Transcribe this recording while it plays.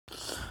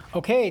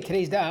Okay,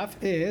 today's daf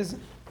is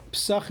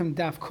Psachim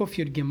Daf Kuf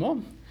Yud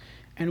Gimel,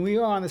 and we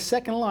are on the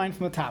second line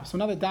from the top. So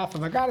another daf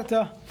of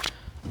Agadata,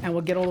 and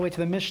we'll get all the way to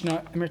the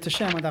Mishnah, Emir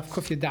Tashem, on Daf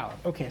Kuf Yud Dalet.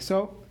 Okay,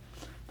 so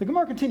the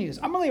Gemara continues.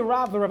 Amalei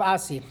Rav Rav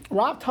Asi.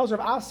 Rav tells Rav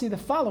Asi the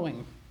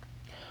following: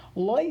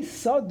 Loi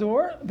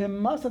Sador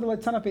b'masad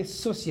letzana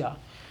pesusya.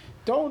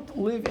 Don't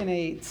live in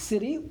a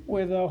city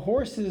where the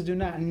horses do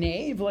not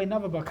neigh, v'lei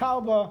nava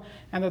b'kalba,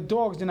 and the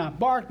dogs do not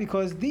bark,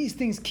 because these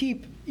things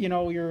keep,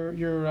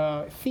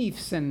 your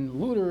thieves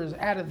and looters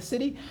out of the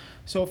city.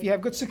 So if you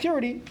have good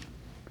security,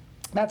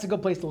 that's a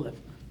good place to live.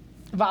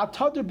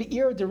 V'atadr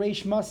be'ir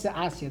dereish masa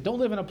asya. Don't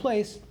live in a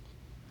place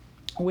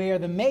where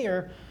the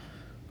mayor,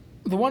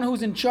 the one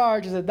who's in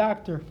charge, is a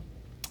doctor.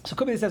 So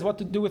Kubi says what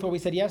to do with what we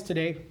said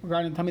yesterday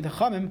regarding Tamid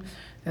HaChamim,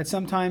 that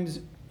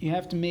sometimes you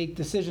have to make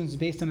decisions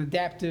based on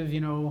adaptive,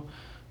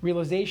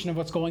 realization of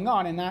what's going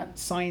on, and not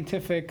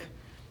scientific,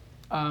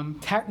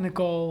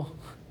 technical,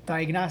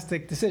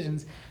 diagnostic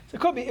decisions. So it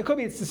could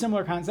be it's a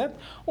similar concept.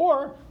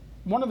 Or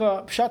one of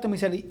the pshatim we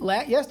said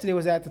yesterday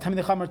was that the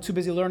Talmidei Chacham are too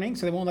busy learning,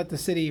 so they won't let the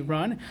city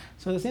run.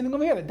 So the same thing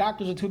over here. The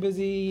doctors are too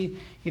busy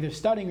either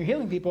studying or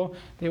healing people.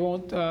 They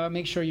won't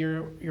make sure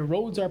your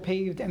roads are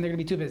paved, and they're going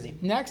to be too busy.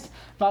 Next,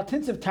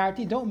 Valtinsiv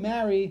Tarti, don't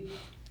marry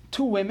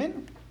two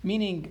women.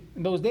 Meaning,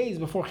 in those days,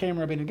 before Chaim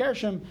Rabbeinu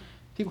Gershom,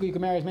 people you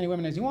could marry as many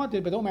women as you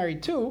wanted, but don't marry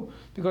two,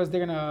 because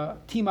they're going to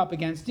team up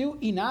against you.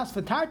 Inas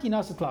v'tarti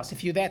nasatlas.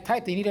 If you're that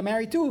type, they need to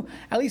marry two,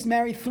 at least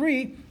marry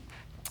three,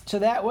 so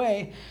that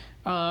way,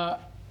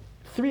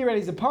 three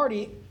ready to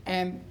party,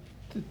 and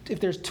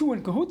if there's two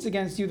in cahoots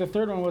against you, the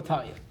third one will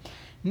tell you.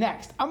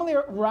 Next, Amalei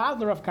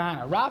Rav Rav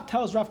Kahana. Rav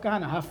tells Rav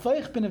Kahana,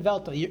 Hafeich ben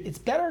Velta. It's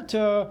better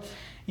to,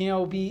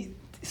 be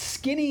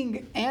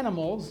skinning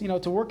animals,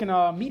 to work in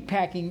a meat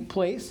packing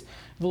place,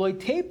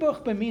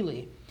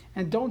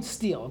 and don't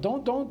steal.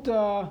 Don't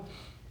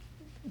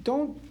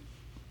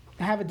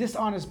have a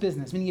dishonest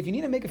business. Meaning, if you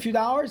need to make a few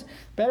dollars,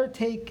 better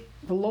take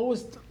the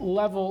lowest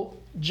level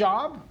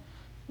job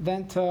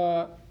than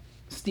to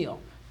steal.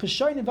 I'm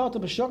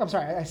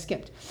sorry, I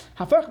skipped.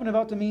 Hafech ben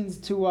Velta means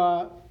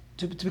to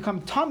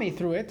become tummy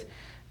through it,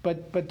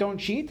 but don't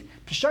cheat.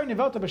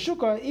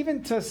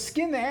 Even to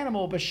skin the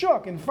animal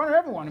b'shuk in front of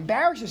everyone,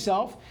 embarrass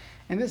yourself,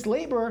 and this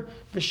labor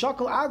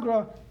b'shakal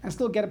agra, and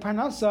still get a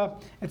parnasa.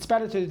 It's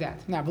better to do that.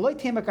 Now,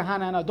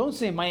 don't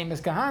say my name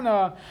is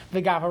Kahana,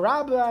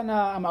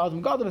 I'm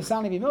Adam Gadol,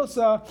 V'sani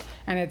b'milsa,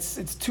 and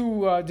it's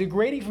too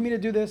degrading for me to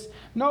do this.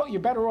 No, you're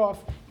better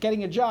off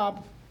getting a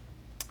job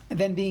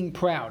than being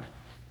proud.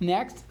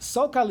 Next,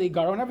 Salkali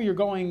gar, whenever you're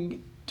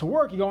going to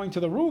work, you're going to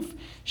the roof.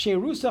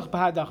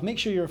 Make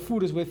sure your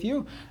food is with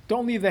you.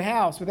 Don't leave the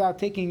house without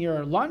taking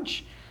your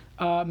lunch.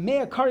 Even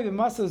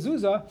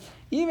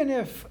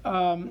if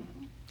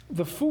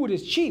the food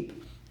is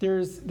cheap,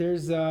 there's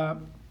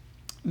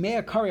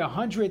mea kari,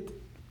 100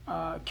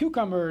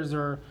 cucumbers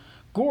or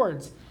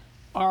gourds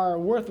are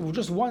worth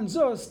just one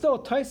zuz. Still,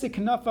 taisik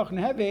nafach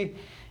neheve.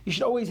 You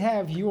should always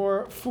have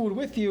your food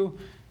with you.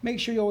 Make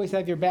sure you always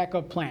have your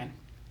backup plan.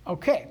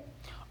 Okay.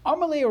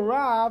 Amalei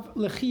Rav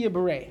lechia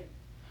berei.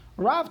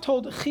 Rav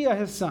told Chia,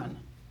 his son,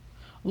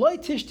 Loi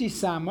tishti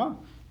sama,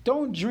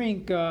 don't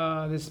drink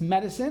this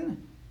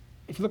medicine.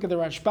 If you look at the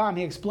Rashbam,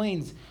 he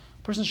explains, a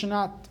person should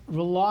not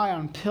rely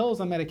on pills,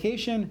 on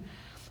medication,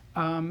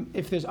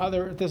 if there's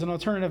an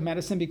alternative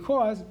medicine,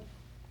 because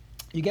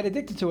you get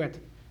addicted to it.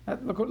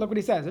 Look what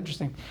he says,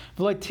 interesting.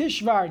 V'loi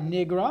tishvar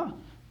nigra,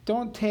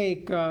 don't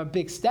take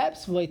big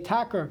steps. V'loi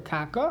takar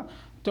kaka,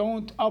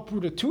 don't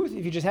uproot a tooth.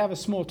 If you just have a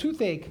small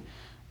toothache,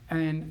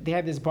 and they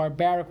had this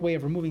barbaric way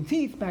of removing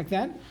teeth back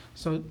then,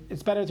 so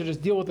it's better to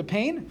just deal with the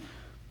pain.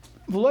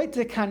 Don't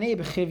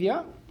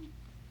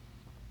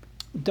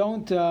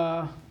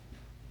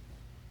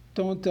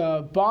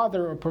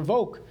bother or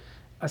provoke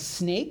a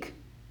snake,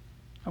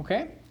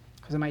 okay?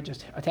 Because it might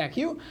just attack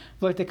you.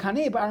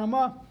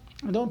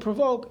 Don't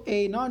provoke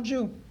a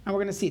non-Jew. And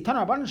we're going to see.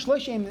 3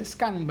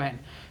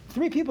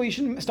 people you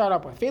shouldn't start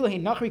up with.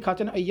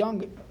 A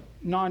young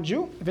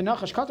non-Jew.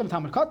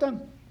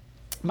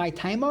 My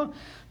taima,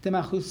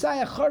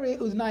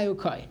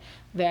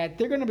 that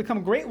they're going to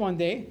become great one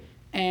day,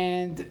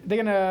 and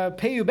they're going to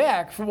pay you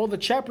back for all the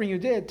chaperoning you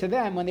did to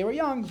them when they were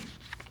young,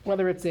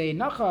 whether it's a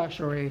nachash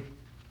or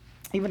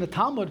even a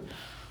Talmud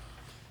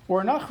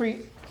or a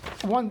nachri.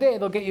 One day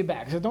they'll get you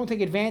back. So don't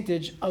take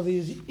advantage of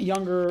these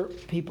younger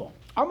people.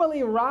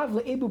 Amalei Rav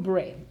le'ebu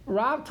berei.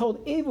 Rav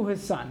told Evu,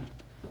 his son.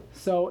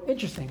 So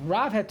interesting.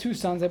 Rav had 2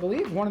 sons, I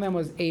believe. One of them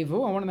was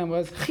Evu, and one of them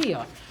was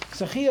Chia.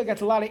 So Chia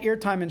gets a lot of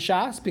airtime in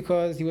Shas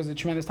because he was a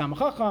tremendous Talmid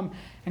Chacham,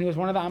 and he was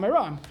one of the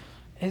Amiram.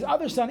 His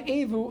other son,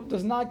 Evu,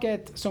 does not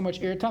get so much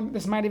airtime.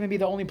 This might even be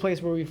the only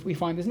place where we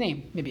find his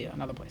name. Maybe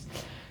another place.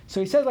 So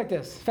he says like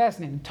this,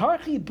 fascinating.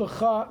 Tarchi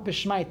b'cha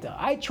b'shmaita.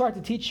 I tried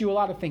to teach you a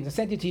lot of things. I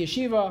sent you to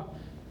yeshiva.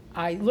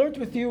 I learned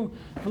with you.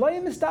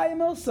 V'layim mistayim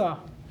ilsa.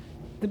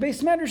 The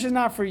Beis Medrash is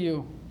not for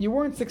you. You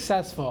weren't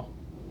successful.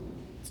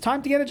 It's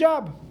time to get a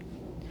job.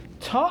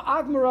 Ta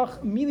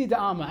agmarach mili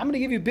da'ama. I'm going to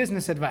give you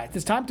business advice.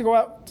 It's time to go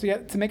out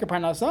to make a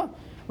parnasa,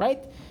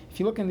 right? If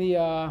you look in the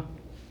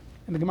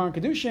in the Gemara in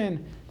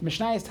Kedushin, the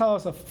Mishnayos tell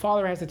us a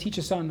father has to teach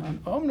his son on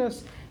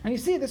omnus. And you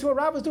see, this is what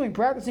Rav was doing,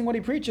 practicing what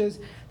he preaches,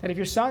 that if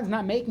your son's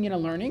not making it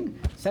and learning,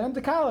 send him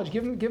to college,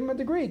 give him a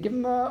degree, give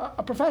him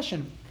a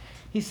profession.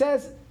 He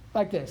says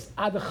like this,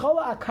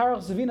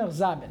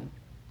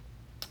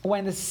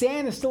 when the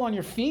sand is still on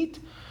your feet,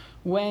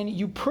 when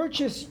you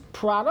purchase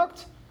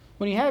product,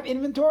 when you have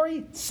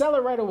inventory, sell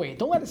it right away.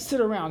 Don't let it sit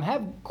around.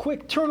 Have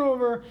quick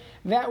turnover.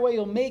 That way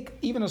you'll make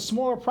even a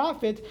smaller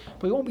profit,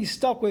 but you won't be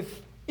stuck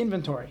with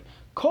inventory.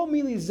 Kol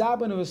mili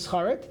zaban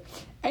v'scharet.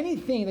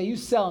 Anything that you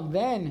sell and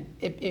then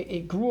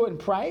it grew in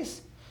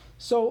price.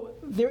 So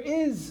there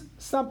is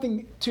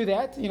something to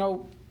that,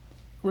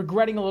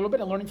 regretting a little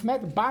bit and learning from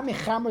that. Ba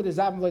mechamer de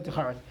zaban v'lo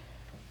techaret.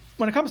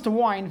 When it comes to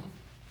wine,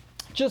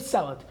 just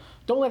sell it.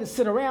 Don't let it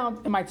sit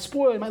around. It might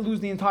spoil. You might lose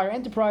the entire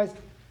enterprise.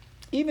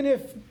 Even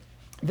if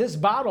this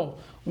bottle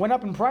went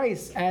up in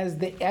price as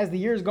the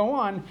years go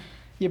on,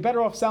 you're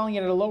better off selling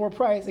it at a lower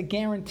price, a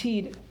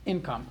guaranteed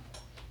income.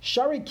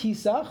 Shari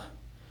kisach,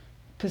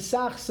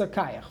 pesach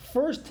sakayach.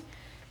 First,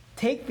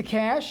 take the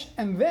cash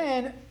and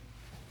then,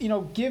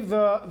 give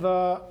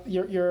your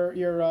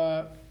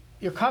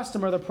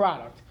customer the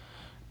product.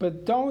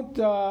 But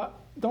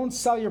don't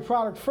sell your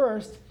product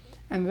first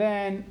and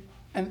then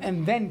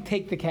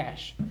take the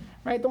cash.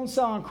 Right? Don't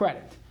sell on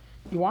credit.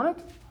 You want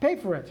it? Pay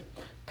for it.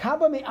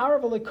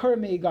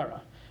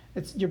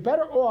 You're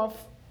better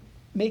off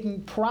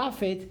making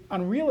profit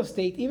on real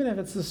estate, even if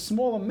it's a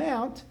small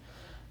amount,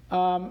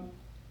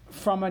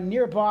 from a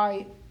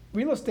nearby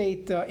real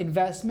estate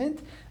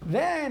investment,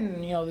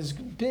 than this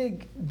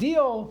big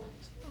deal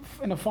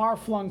in a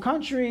far-flung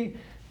country.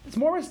 It's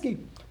more risky.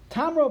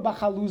 Tamro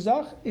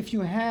b'chaluzach, if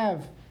you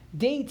have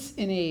dates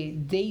in a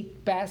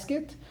date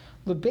basket,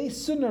 lebeis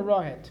sunnah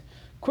rohet,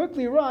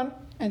 quickly run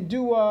and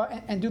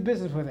do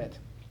business with it.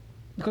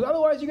 Because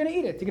otherwise you're going to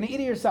eat it. You're going to eat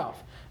it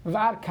yourself.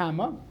 V'ad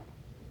kama,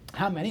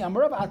 how many?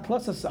 Amarav ad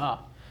plus a sa'ah.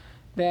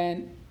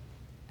 Then,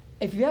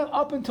 if you have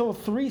up until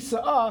 3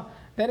 sa'ah,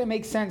 then it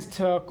makes sense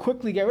to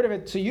quickly get rid of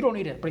it so you don't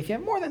eat it. But if you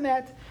have more than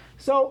that,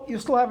 so you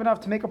still have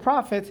enough to make a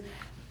profit,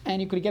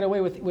 and you could get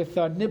away with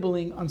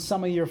nibbling on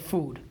some of your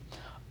food.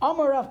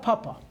 Amar Rav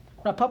Papa.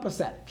 Rav Papa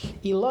said,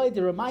 Eloi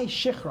de Ramai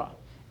Shichra.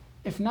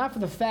 If not for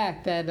the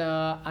fact that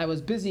I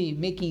was busy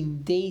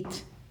making he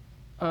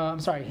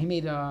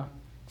made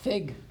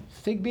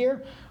fig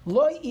beer.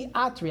 Loi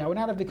atri, I would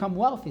not have become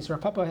wealthy. So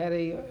Rav Papa had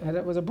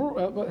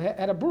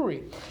a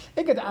brewery.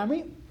 Ikad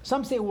Amri,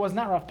 some say it was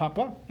not Rav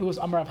Papa, it was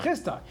Amar Rav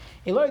Chisda.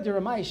 Eloi de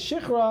Ramai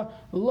Shichra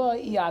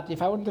loi atri.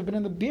 If I wouldn't have been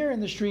in the beer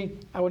industry,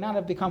 I would not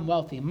have become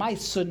wealthy. My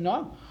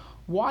sunnah,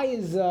 why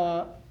is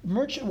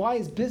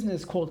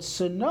business called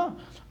sunnah?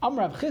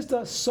 Amar Rav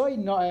Chisda soy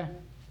noeh.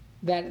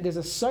 That there's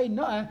a soy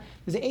noeh,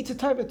 there's an eitzah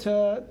taiva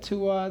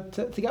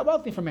to get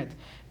wealthy from it.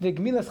 The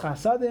gmilas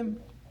chasadim.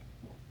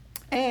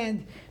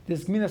 And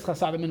there's gmilas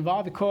chasadim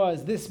involved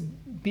because this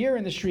beer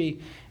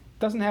industry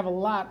doesn't have a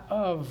lot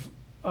of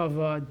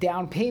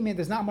down payment.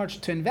 There's not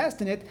much to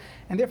invest in it,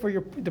 and therefore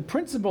the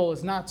principal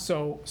is not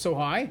so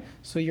high.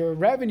 So your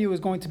revenue is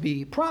going to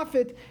be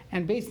profit,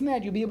 and based on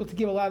that, you'll be able to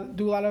do a lot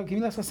of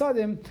gmilas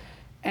chasadim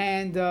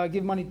and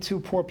give money to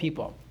poor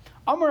people.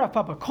 Amar Rav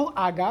Papa, kol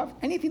agav,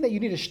 anything that you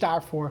need a shtar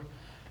for,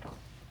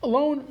 a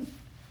loan,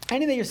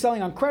 anything that you're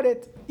selling on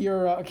credit,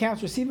 your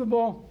accounts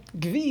receivable.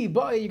 Gvi, you're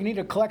going to need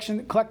a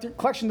collection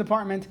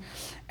department,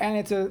 and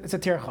it's a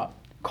tercha.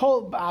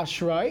 Kol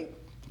ashray,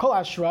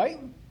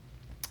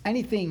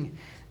 anything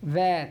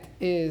that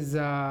is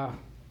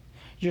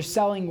you're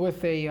selling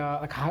with a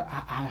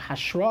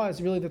hashra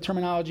is really the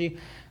terminology.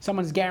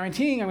 Someone's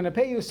guaranteeing, I'm going to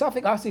pay you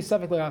safek asi,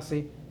 safek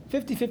le'asi,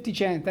 50-50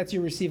 chance. That's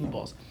your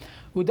receivables.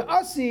 With the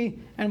asi,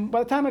 and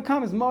by the time it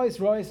comes, mois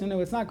rois,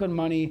 it's not good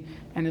money.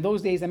 And in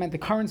those days, that meant the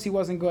currency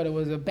wasn't good. It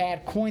was a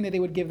bad coin that they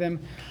would give them.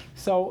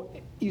 So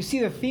you see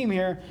the theme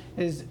here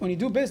is when you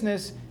do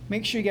business,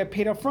 make sure you get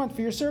paid up front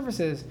for your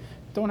services.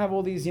 Don't have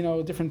all these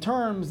different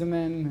terms, and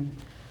then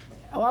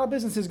a lot of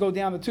businesses go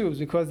down the tubes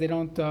because they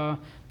don't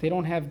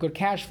have good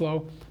cash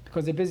flow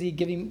because they're busy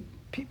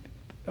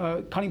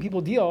cutting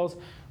people deals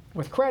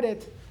with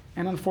credit,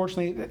 and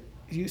unfortunately.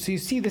 So you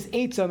see this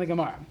eitzah in the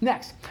Gemara.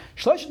 Next,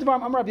 when you go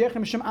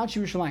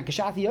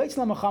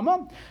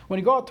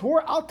out to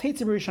war, I'll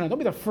teitzi b'rishana. Don't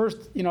be the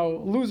first,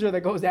 loser that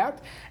goes out.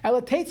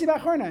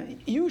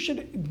 You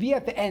should be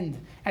at the end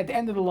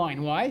of the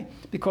line. Why?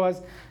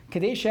 Because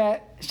let's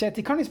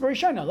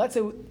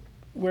say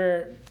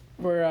we're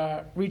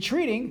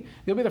retreating,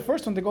 you'll be the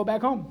first one to go back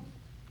home.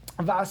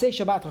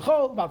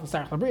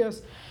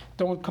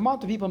 Don't come out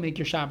to people, make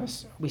your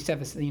Shabbos. We said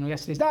this,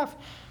 yesterday's daf.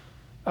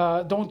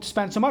 Don't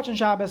spend so much on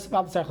Shabbos.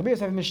 And the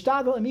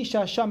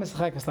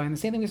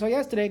same thing we saw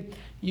yesterday.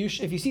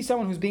 If you see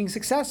someone who's being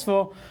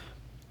successful,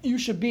 you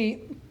should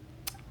be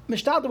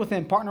mishtadel with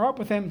him, partner up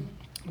with him,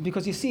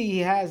 because you see he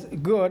has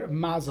good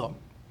mazel.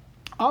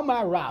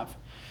 Amar Rav,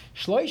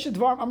 three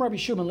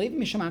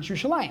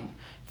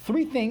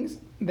things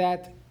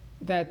that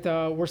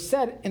were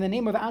said in the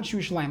name of the Anshe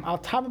Yerushalayim. Al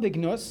Tava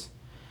Bignus.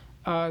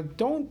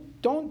 Don't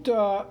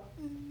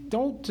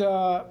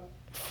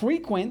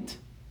frequent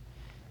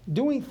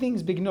doing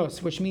things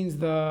bignus, which means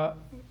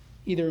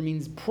either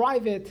means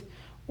private,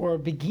 or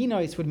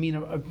beginos would mean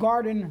a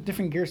garden,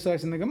 different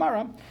gersas in the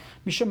Gemara.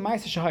 Mishum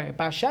Ma'aseh Shahaya.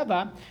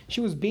 Basheva, she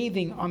was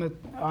bathing on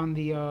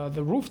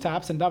the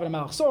rooftops in David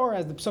HaMelech Sor,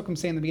 as the Psukim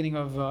say in the beginning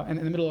of in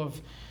the middle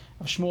of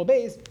Shmuel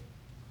Beis.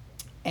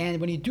 And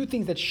when you do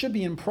things that should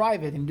be in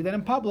private and do that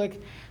in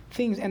public,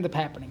 things end up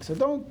happening. So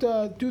don't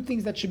do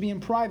things that should be in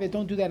private.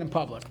 Don't do that in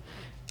public.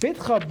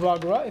 Bitcha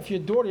Bagra, if you're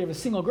a daughter, you have a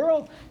single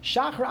girl,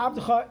 Shachar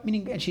Abducha,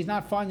 meaning, and she's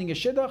not finding a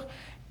shidduch,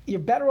 you're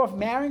better off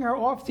marrying her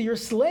off to your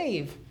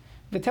slave.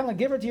 The telling,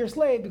 give her to your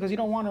slave because you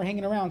don't want her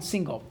hanging around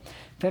single.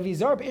 You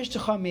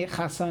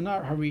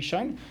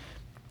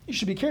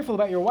should be careful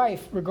about your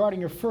wife regarding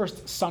your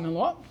first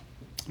son-in-law.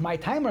 My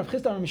timer of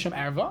Chisda Misham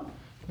Erva,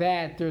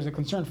 that there's a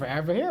concern for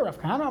Erva here. Rav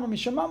Kahana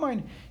Misham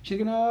Mamoin, she's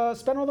going to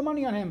spend all the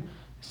money on him.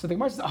 So the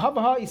Gemara says,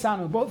 Havaha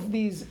Isanu. Both of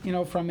these,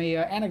 from a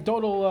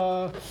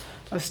anecdotal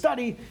a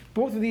study,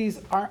 both of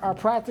these are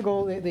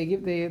practical.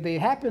 They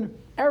happen.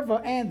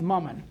 Erva and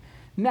Mammon.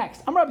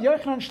 Next, Amar Rabbi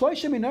Yochanan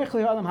Shloishim Inoich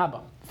Olam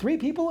Haba. 3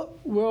 people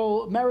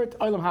will merit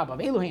Olam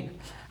Haba. Elohim,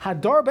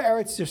 Hadar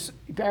be'Eretz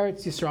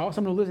Yisrael.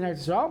 Someone who lives in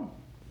Eretz Yisrael.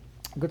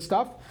 Good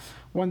stuff.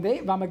 One day,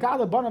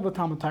 V'amagala Banav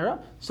Talmud Torah.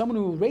 Someone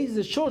who raises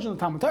his children in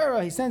Talmud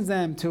Torah. He sends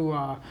them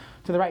to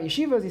the right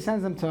yeshivas. He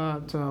sends them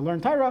to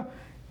learn Torah.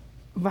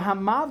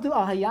 V'hamavdil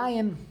al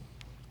hayayin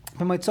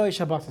b'motzoi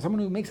Shabbat.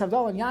 Someone who makes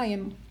Havdalah and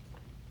Yayin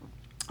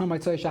on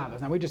Motzoi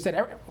Shabbos. Now we just said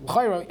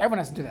everyone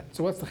has to do that.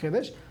 So what's the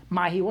chiddush?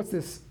 Mahi, what's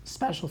this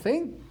special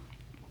thing?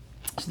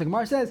 So the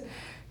Gemara says,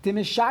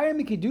 Dimishayim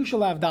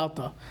mikidusha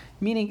lavdalta,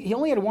 meaning he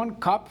only had 1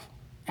 cup,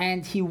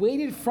 and he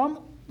waited from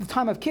the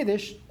time of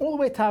kiddush all the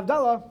way to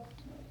Havdalah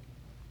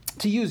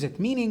to use it.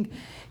 Meaning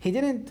he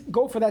didn't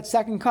go for that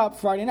second cup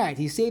Friday night.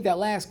 He saved that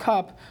last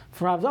cup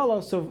for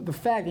Havdalah. So the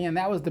fact, and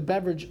that was the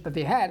beverage that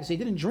they had. So he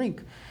didn't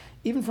drink.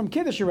 Even from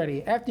Kiddush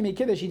already, after he made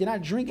Kiddush, he did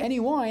not drink any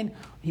wine.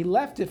 He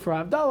left it for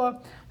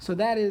Havdalah. So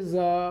that is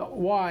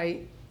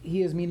why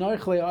he is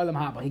Minoichle Olam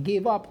Haba. He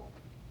gave up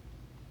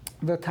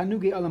the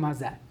Tanugi Olam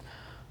Hazeh.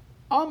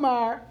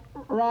 Amar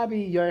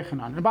Rabbi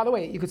Yochanan. And by the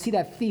way, you could see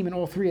that theme in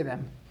all 3 of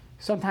them.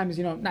 Sometimes,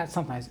 not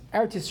sometimes.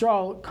 Eretz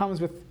Yisrael comes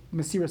with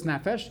Mesiras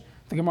Nefesh.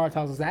 The Gemara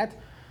tells us that.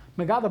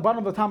 Megad the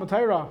bottom of the Talmud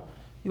Torah.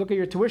 You look at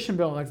your tuition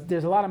bill,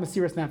 there's a lot of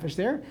Mesiras Nefesh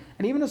there.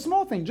 And even a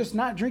small thing, just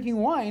not drinking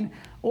wine,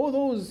 all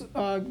those,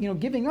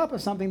 giving up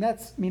of something,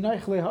 that's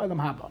Minoich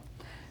Le'Ha'olam Haba.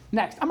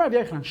 Next, Amar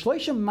Rabbi Yochanan,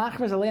 Shloishim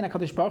Machres Alein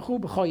HaKadosh Baruch Hu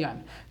B'chol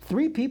Yom.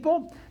 3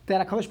 people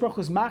that HaKadosh Baruch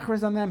Hu is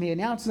Machres on them, He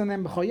announces on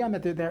them B'chol Yom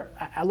that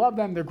I love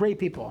them, they're great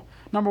people.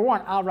 Number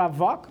 1, Al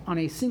Ravak, on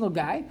a single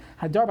guy,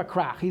 Hadar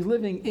B'Krach. He's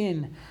living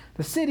in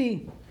the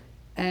city,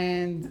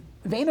 and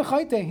Ve'enu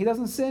Chayte, he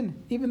doesn't sin,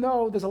 even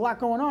though there's a lot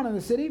going on in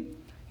the city.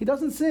 He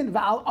doesn't sin.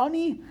 Va'al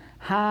ani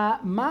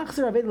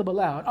ha-machzer aved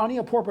lebaleh. Ani,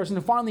 a poor person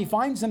who finally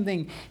finds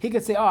something, he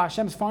could say,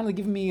 Hashem's finally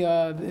given me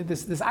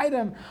this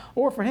item.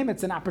 Or for him,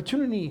 it's an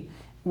opportunity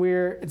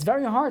where it's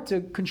very hard to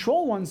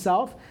control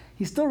oneself.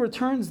 He still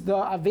returns the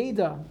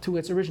aveda to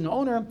its original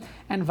owner.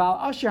 And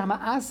va'al asher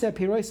ha-ma'aseh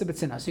piroisa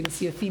b'tzina. So you can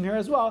see a theme here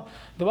as well.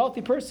 The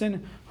wealthy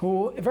person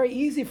who, very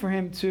easy for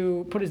him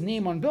to put his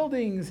name on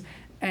buildings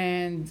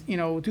and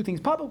do things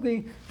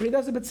publicly, but he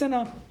does it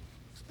b'tzina.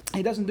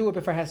 He doesn't do it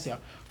before Hesya.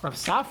 Rav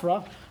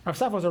Safra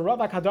was a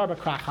Ravak Hadar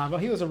B'Krach.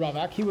 He was a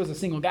Ravak. He was a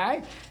single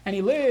guy, and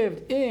he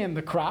lived in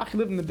the Krach. He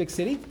lived in the big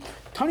city.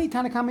 Tani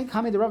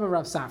Tanakami the Rav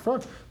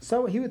Safra.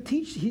 So he would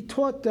teach. He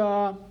taught.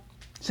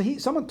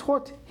 Someone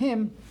taught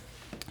him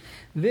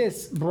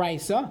this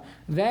brisa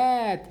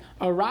that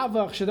a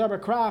Ravak Shadar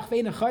B'Krach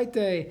Ve'ena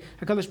Chayte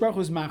Hakadosh Baruch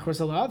Hu's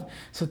Machros Alav.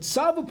 So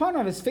Tzav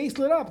Upanav, his face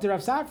lit up to Rav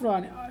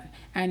Safra.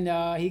 And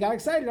he got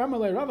excited.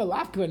 Amalei Rava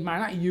Lafkun,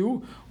 not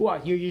you.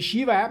 What? Your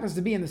yeshiva happens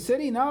to be in the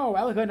city? No.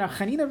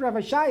 Chanina of Rav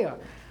Shaya.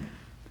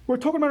 We're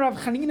talking about Rav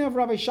Chanina of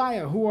Rav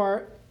Shaya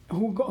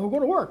who go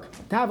to work.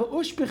 To have a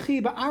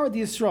ushbechi ba'arad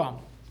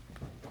Yisrael.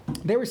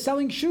 They were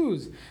selling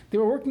shoes. They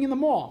were working in the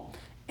mall.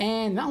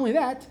 And not only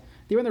that,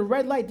 they were in the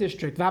red light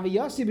district. They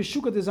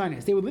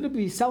would literally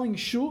be selling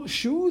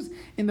shoes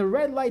in the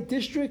red light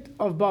district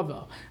of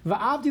Bavel.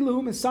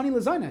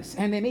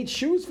 And they made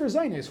shoes for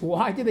Zionis.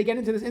 Why did they get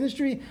into this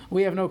industry?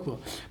 We have no clue.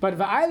 But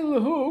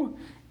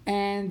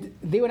and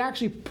they would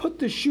actually put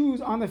the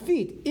shoes on the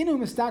feet. The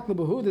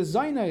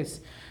Zionis,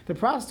 the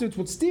prostitutes,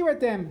 would stare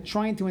at them,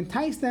 trying to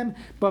entice them.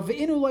 But and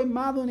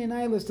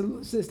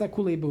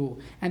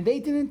they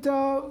didn't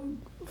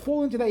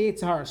fall into that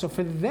Yetzirah. So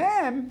for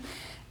them,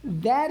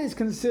 that is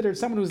considered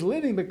someone who's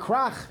living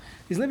B'Krach.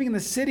 He's living in the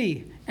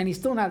city, and he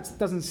still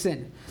doesn't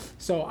sin.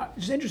 So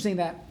it's just interesting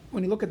that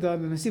when you look at the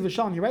Nesiv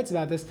Shalom, he writes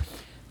about this,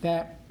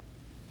 that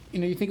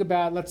you think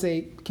about, let's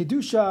say,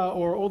 Kedusha,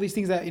 or all these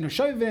things that,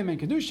 Shovim and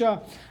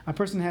Kedusha, a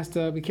person has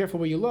to be careful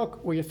where you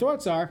look, where your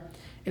thoughts are.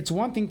 It's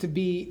one thing to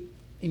be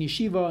in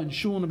yeshiva and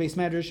shul and the Beis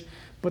Medrash,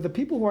 but the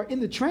people who are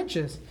in the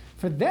trenches,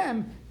 for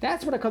them,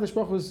 that's what HaKadosh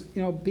Baruch Hu was,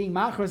 being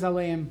machras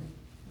aleim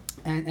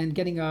and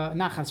getting a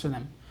nachas for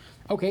them.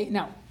 Okay,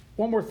 now,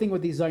 one more thing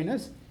with these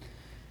Zionis.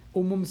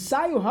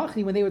 Umumsayu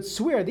hachi, when they would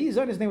swear, these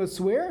Zonis, they would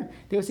swear,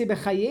 they would say,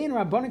 Bechayein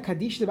Rabbanan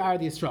Kadish Devar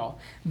Yisrael.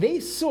 They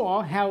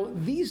saw how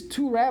these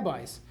two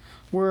rabbis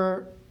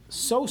were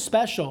so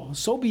special,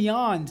 so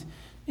beyond,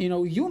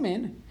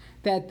 human,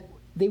 that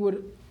they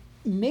would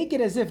make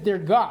it as if they're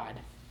God,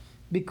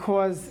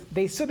 because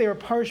they saw they were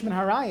parishman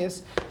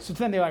harayas. So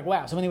then they're like,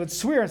 wow. So when they would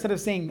swear, instead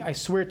of saying I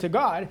swear to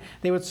God,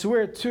 they would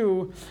swear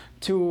to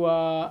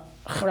Rav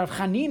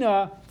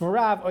Chanina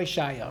v'Rav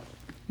Oishaya.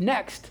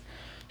 Next,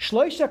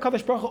 Shloisha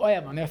Kadosh Baruch Hu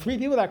Oyavam. There are three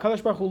people that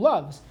Kadosh Baruch Hu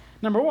loves.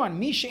 Number one,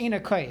 Mi She'ena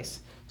Kais.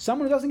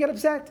 Someone who doesn't get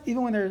upset,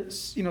 even when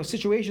there's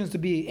situations to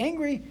be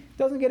angry,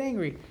 doesn't get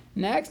angry.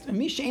 Next,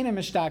 Mi She'ena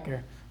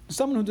Mishtaker.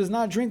 Someone who does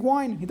not drink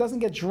wine, he doesn't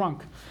get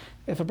drunk.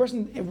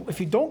 If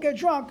you don't get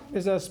drunk,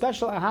 there's a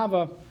special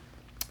ahava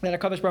that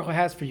HaKadosh Baruch Hu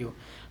has for you.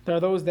 There are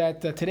those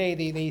that today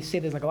they say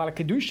there's like a lot of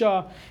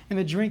kedusha in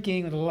the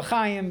drinking, the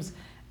l'chaims,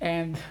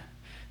 and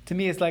to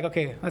me it's like,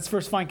 okay, let's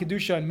first find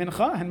kedusha and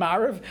mincha and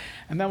ma'ariv,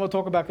 and then we'll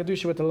talk about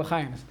kedusha with the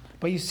l'chaims.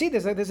 But you see,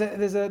 there's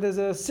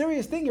a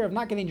serious thing here of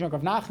not getting drunk.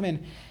 Of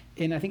Nachman,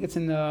 I think it's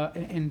in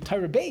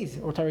Torah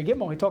Beis or Torah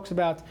Gimel, he talks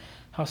about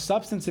how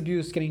substance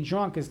abuse, getting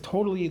drunk, is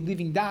totally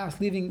leaving das,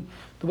 leaving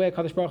the way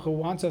HaKadosh Baruch Hu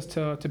wants us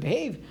to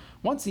behave.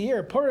 Once a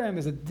year, Purim,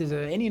 there's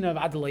an Indian of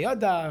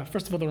Adalayada.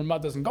 First of all, the Ramah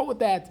doesn't go with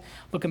that.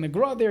 Look in the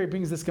Gra there, he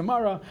brings this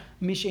Gemara,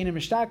 Misheina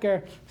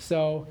Mishtaker.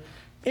 So,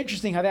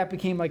 interesting how that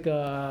became like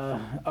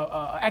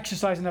a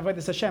exercise in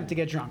Avodas Hashem to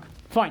get drunk.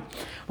 Fine.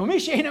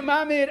 Misheina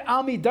Mamid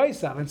Almi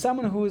Daisav, and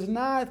someone who is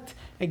not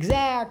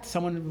exact,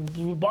 someone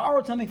who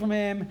borrowed something from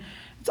him,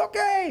 it's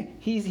okay.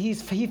 He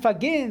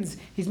fagins.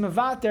 He's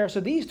mevater. So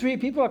these three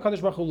people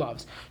HaKadosh Baruch Hu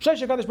loves.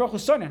 Shlosh HaKadosh Baruch Hu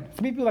sonen.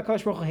 Three people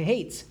HaKadosh Baruch Hu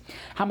hates.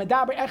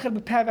 Hamendaber echad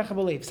b'peh v'echad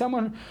b'leiv.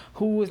 Someone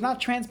who is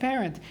not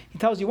transparent. He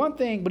tells you one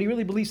thing, but he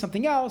really believes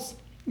something else.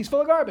 He's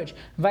full of garbage.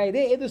 He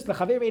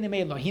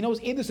knows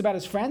edus about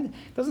his friend.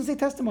 Doesn't say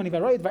testimony.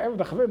 But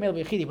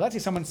let's say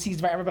someone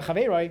sees v'erev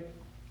b'chaveroi,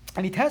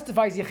 and he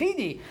testifies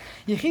Yechidi.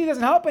 Yechidi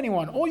doesn't help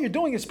anyone. All you're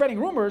doing is spreading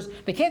rumors.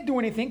 They can't do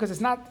anything because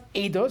it's not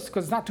Eidos,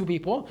 because it's not two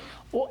people.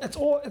 It's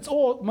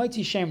all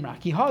mighty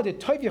Shemrak. He had it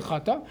Tovya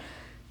Chata.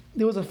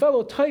 There was a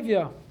fellow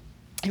Tovya.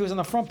 He was on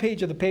the front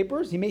page of the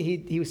papers.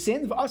 He was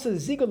sinned. A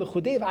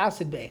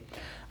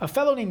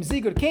fellow named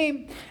Zigur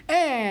came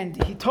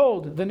and he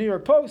told the New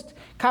York Post,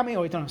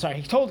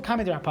 he told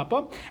Kami de Rav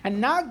Papa,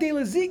 and Nagde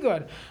le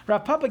Zigur.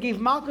 Rav Papa gave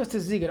Malchus to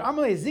Zigur.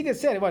 Amalei Zigur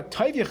said, what,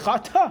 Tovya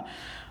Chata?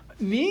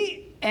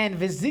 Me and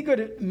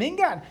Vizigur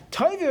Mingan.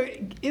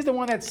 Tovya is the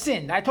one that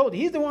sinned. I told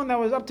you, he's the one that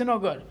was up to no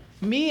good.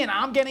 Me and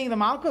I'm getting the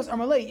Malchus?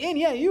 Amalei,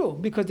 you.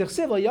 Because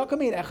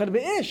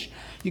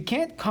you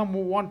can't come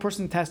with one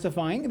person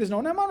testifying. There's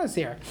no nemanas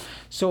here.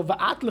 So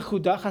Va'at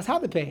lechudach has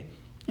hadepeh.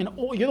 And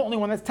you're the only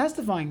one that's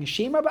testifying. What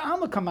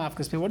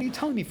are you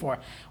telling me for?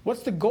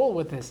 What's the goal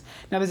with this?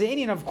 Now, there's an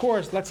Indian, of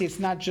course, let's say it's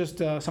not just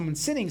someone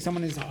sinning,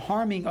 someone is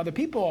harming other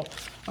people.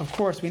 Of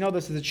course, we know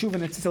this is a tshuva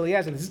that Tzitz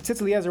Eliezer.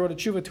 Tzitz Eliezer wrote a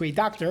tshuva to a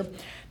doctor.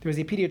 There was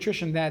a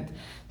pediatrician that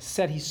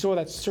said he saw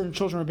that certain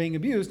children were being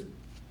abused.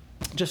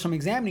 Just from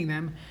examining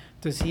them,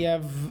 does he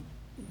have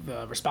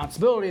the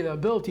responsibility, the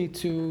ability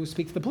to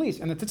speak to the police?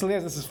 And the Tzitz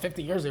Eliezer, this is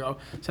 50 years ago,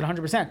 said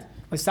 100%.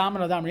 So we're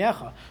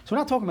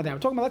not talking about that. We're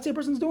talking about, let's say a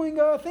person's doing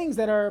things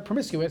that are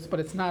promiscuous, but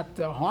it's not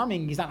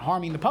harming, he's not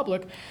harming the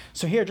public.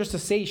 So here, just to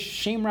say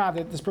shemra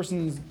that this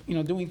person's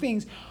doing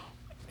things,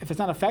 if it's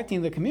not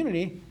affecting the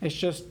community, it's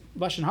just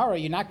lashon hara.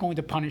 You're not going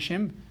to punish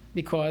him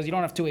because you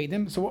don't have to aid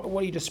him. So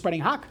what are you just spreading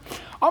hak?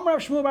 However,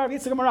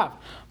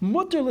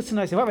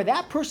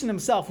 that person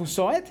himself who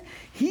saw it,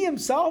 he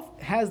himself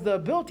has the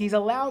ability, he's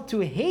allowed to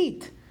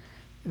hate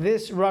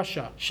this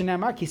Russia. There the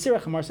pasuk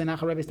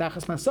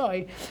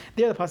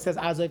says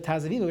Azov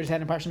Tazavi, we just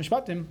had in Parshat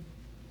Mishpatim.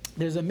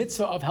 There's a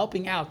mitzvah of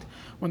helping out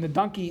when the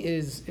donkey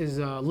is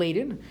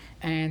laden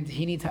and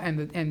he needs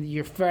and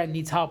your friend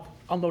needs help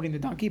unloading the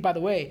donkey. By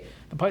the way,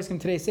 the poskim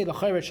today say the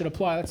chayret should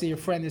apply. Let's say your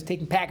friend is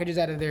taking packages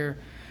out of their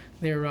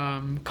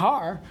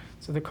car,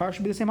 so the car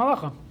should be the same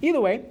halacha. Either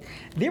way,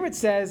 there it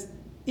says,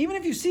 even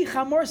if you see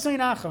chamor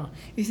soinacha,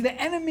 you see the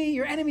enemy,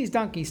 your enemy's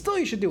donkey, still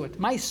you should do it.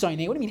 My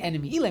soine, what do you mean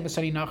enemy? Ilay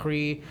masani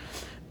nachri,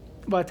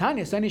 but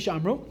Tanya soine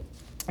shamru,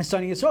 and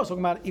soine yisrael, talking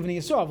about even a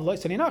yisrael, v'loy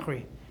soine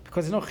nachri,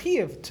 because there's no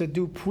chiyuv to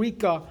do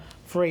prika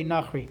for a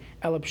nachri.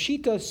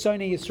 Elapshita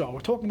soine yisrael.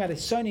 We're talking about a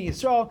soine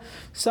yisrael,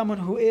 someone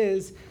who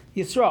is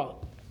yisrael,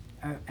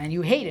 and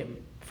you hate him.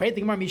 How could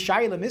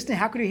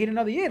you hate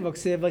another yid? It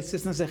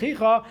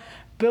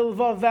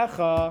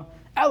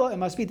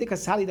must be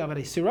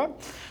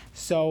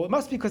so it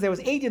must be because there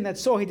was Adam that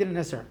saw he did an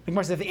Isser. The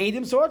Gemara says if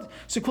Adam saw it,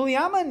 so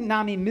Kuliyama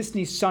Nami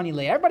Misni Sani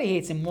Le. Everybody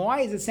hates him.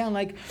 Why does it sound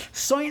like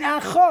Soin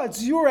Acha?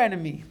 It's your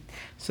enemy.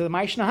 So the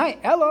Maishna Hai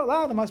Ella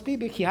La, there must be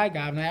Biki Hai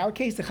Gav. Now, in our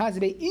case, the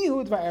Chazibe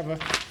Ihud Va'erva.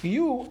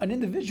 You, an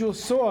individual,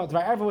 saw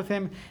Va'erva with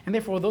him, and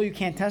therefore, although you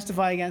can't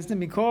testify against him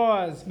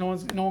because no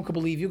one could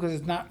believe you because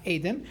it's not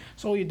Adam,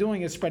 so all you're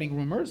doing is spreading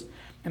rumors.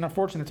 And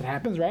unfortunately, that's what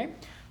happens, right?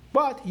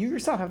 But you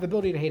yourself have the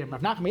ability to hate him.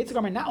 Not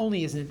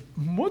only is it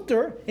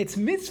mutter, it's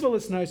mitzvah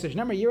l'snois.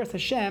 Remember, Yiras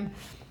Hashem,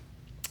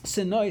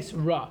 senois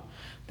ra.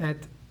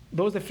 That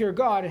those that fear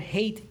God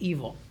hate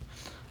evil.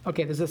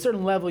 Okay, there's a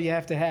certain level you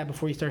have to have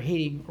before you start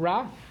hating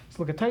Ra. Let's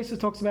look at Taisus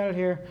talks about it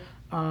here.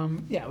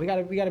 We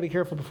gotta be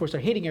careful before we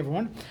start hating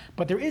everyone.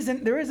 But there is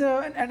an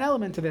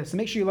element to this. So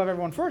make sure you love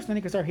everyone first, then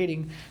you can start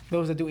hating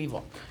those that do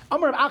evil.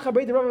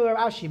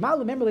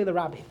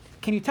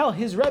 Can you tell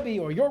his Rebbe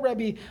or your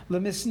Rebbe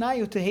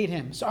to hate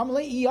him? So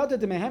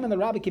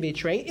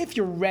if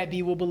your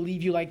Rebbe will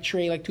believe you like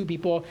Trey, like two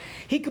people,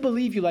 he could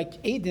believe you like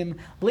Adim,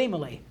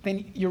 Lemele.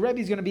 Then your Rebbe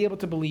is going to be able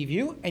to believe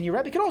you, and your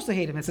Rebbe could also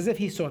hate him. It's as if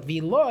he saw it.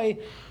 Loy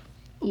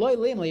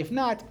Lemele. If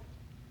not,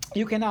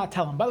 you cannot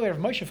tell him. By the way, if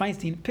Moshe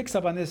Feinstein picks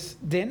up on this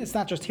din, it's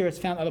not just here, it's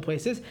found other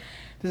places.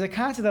 There's a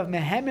concept of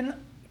mehemen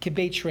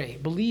kibei trei,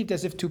 believed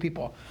as if two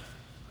people.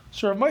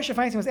 So Rav Moshe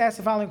Feinstein was asked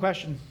the following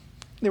question.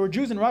 There were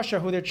Jews in Russia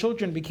who their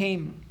children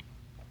became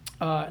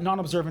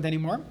non-observant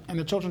anymore, and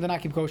their children did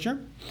not keep kosher,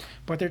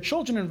 but their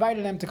children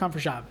invited them to come for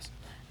Shabbos.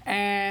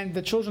 And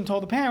the children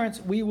told the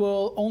parents, we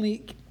will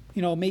only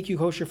make you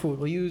kosher food.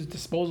 We'll use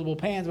disposable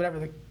pans, whatever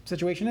the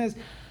situation is.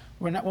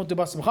 Won't do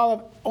basar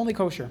b'chalav, only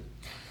kosher.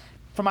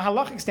 From a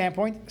halachic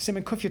standpoint,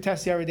 Siman Kuf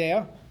Yotes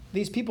Yaredea,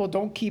 these people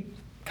don't keep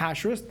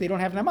kashrus, they don't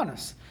have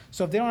nemanos.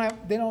 So if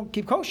they don't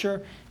keep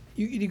kosher,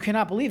 you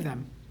cannot believe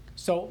them.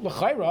 So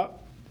l'chayra,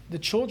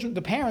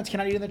 the parents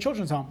cannot eat in the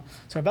children's home.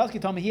 So Rabelski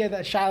told me he had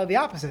a shayla the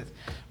opposite.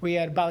 We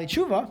had Bali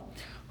Tshuva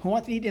who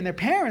want to eat in their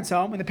parents'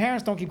 home, and the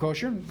parents don't keep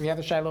kosher. We have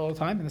the shayla all the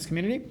time in this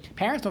community.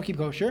 Parents don't keep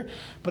kosher,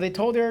 but they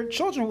told their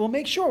children, we'll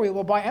make sure we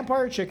will buy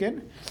Empire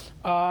chicken.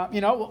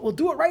 We'll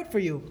do it right for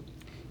you.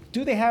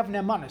 Do they have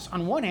nemanos?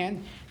 On one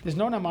hand, there's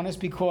no nemanos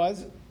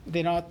because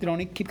they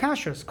don't keep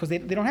kashrus, because they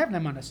don't have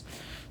nemanos.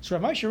 So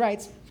Rav Moshe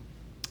writes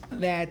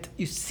that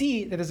you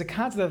see that there's a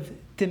concept of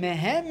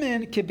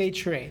demehemen kibei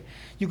trei.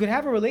 You could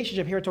have a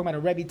relationship here, talking about a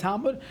Rebbe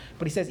Talmud,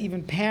 but he says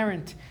even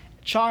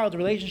parent-child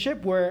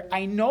relationship where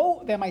I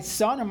know that my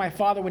son or my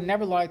father would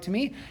never lie to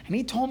me, and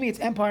he told me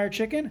it's Empire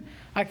chicken,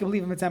 I can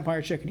believe him it's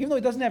Empire chicken. Even though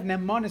he doesn't have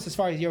nemanos as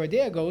far as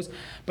Yerodea goes,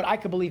 but I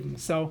could believe him.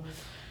 So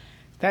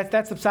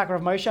that's the psak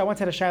of Moshe. I once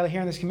had a shayla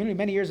here in this community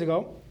many years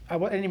ago. I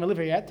didn't even live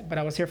here yet, but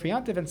I was here for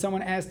Yantiv, and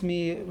someone asked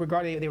me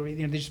regarding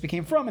they just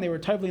became from, and they were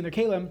tovli in their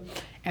kalim,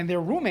 and their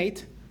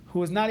roommate, who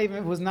was not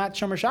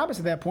Shomer Shabbos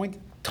at that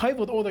point,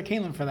 tovled all their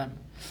kalim for them.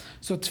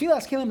 So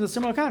tefillas kalim is a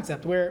similar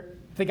concept where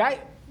the guy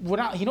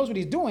he knows what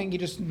he's doing, he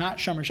just not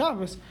Shomer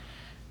Shabbos.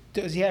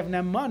 Does he have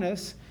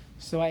nemanos?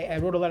 So I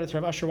wrote a letter to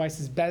Rav Asher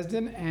Weiss's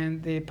Bezdin,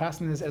 and the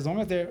pastor is, as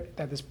long as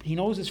he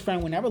knows his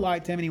friend would never lie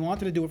to him, and he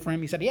wanted to do it for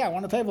him, he said, yeah, I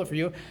want to table it for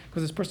you,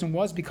 because this person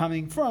was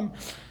becoming from.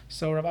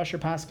 So Rav Asher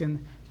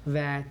Paskin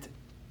that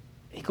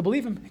he could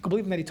believe him. He could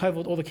believe him that he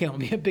toveled all the kelim. It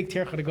would be a big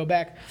tircha to go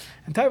back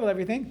and tovel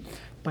everything.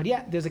 But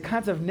yeah, there's a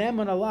concept of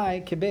neman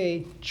alai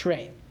kibei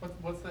trei.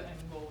 What's the end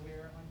goal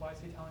here? Why is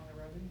he telling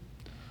the Rebbe?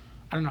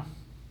 I don't know.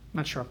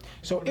 Not sure.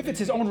 So if it's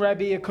his own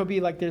Rebbe, it could be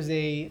like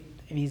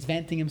he's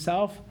venting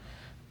himself.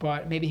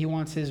 But maybe he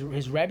wants his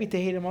Rebbe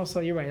to hate him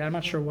also. You're right. I'm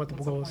not sure what the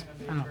goal is.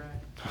 I don't know.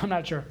 I'm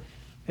not sure.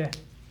 Yeah.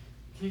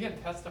 You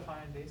can't testify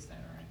in day stand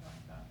or anything like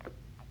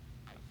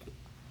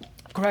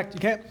that. Correct.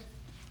 You can't.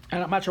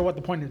 And I'm not sure what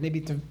the point is.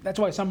 Maybe that's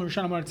why some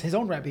Rishonim want his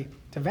own Rebbe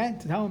to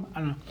vent, to tell him. I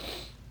don't know.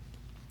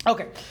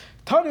 Okay.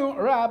 Tanu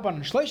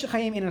Rabban Shloisha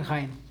Chayim Inan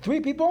Chayim. 3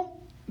 people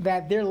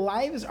that their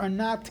lives are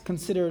not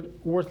considered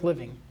worth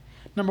living.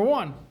 Number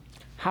 1,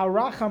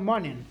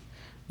 Harachamanin.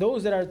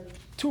 Those that are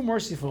too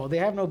merciful. They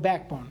have no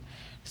backbone.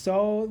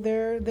 So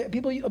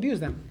people abuse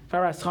them.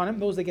 Faras Chanim,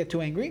 those that get too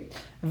angry.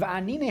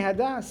 Va'anine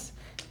Hadas,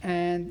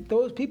 and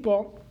those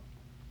people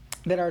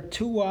that are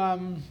too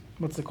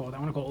what's it called? I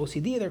want to call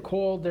OCD. They're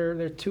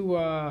too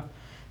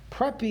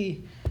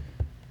preppy.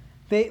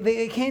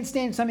 They can't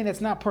stand something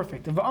that's not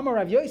perfect. Va'amar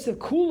Rav Yosef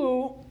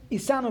Kulu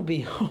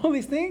Isanubi. All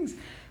these things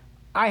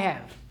I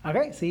have.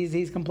 Okay, so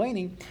he's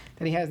complaining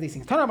that he has these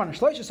things. 3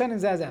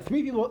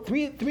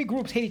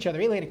 groups hate each other.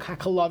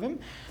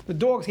 The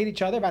dogs hate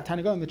each other,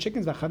 the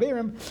chickens,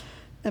 and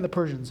the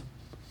Persians.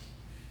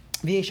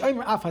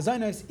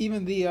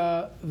 Even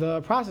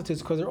the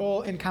prostitutes, because they're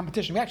all in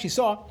competition. We actually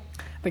saw,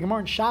 the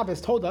Gemara in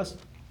Shabbos told us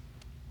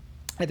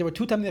that there were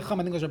 2 Talmidei Chacham,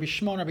 I think it was Rabbi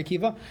Shimon and Rabbi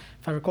Kiva,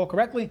 if I recall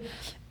correctly.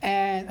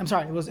 And I'm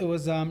sorry, it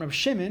was Rabbi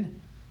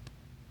Shimon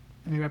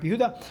and Rabbi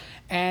Yehuda,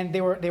 and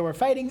they were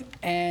fighting,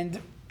 and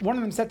one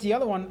of them said to the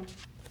other one,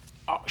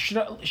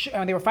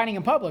 and they were fighting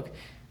in public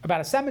about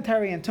a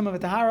cemetery and Tumah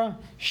V'Tahara.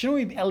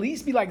 Shouldn't we at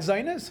least be like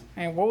Zionis?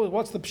 And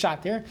what's the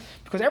pshat there?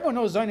 Because everyone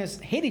knows Zionists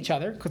hate each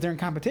other because they're in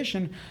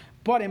competition,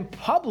 but in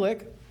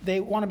public they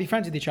want to be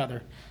friends with each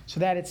other, so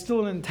that it's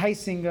still an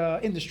enticing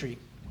industry.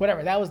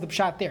 Whatever, that was the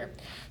pshat there.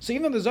 So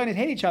even though the Zionists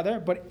hate each other,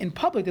 but in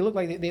public they look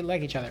like they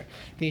like each other.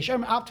 They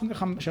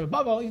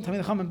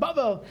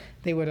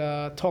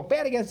would talk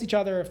bad against each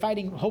other,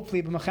 fighting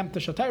hopefully b'machem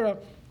t'shotera.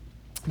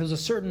 There was a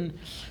certain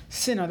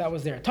sinner that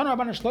was there. 3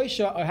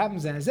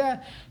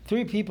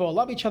 people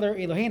love each other.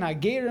 Elohein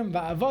hagerim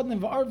va'avadim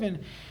va'arvin.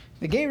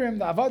 The gerim,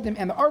 the avadim,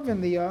 and the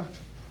arvin.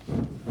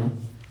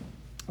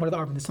 What are the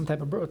arvin? There's some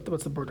type of bird.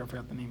 What's the bird? I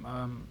forgot the name.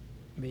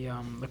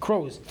 The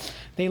crows.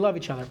 They love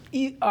each other.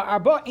 There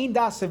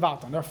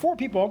are 4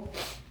 people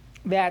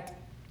that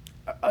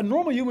a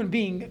normal human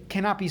being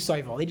cannot be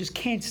soivel. They just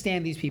can't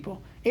stand these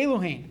people.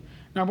 Elohein.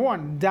 Number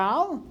one,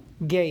 dal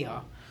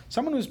geya.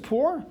 Someone who's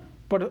poor,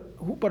 but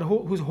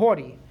who's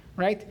haughty,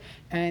 right?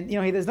 And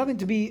there's nothing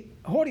to be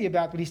haughty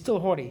about, but he's still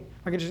haughty.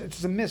 Like it's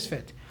just a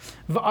misfit.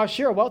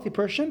 V'asher, a wealthy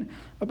person,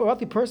 but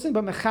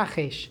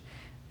mechachesh,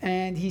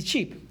 and he's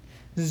cheap.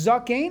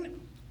 Zakein,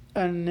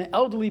 an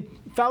elderly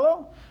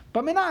fellow,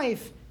 but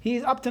menaif,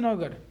 he's up to no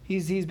good.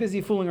 He's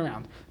busy fooling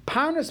around.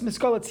 Parnas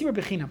miskolat tzibur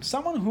bechinam,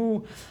 someone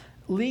who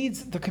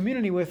leads the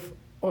community with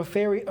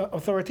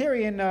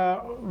authoritarian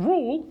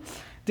rule,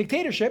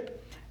 dictatorship,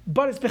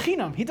 but it's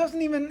bechinam. He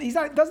doesn't even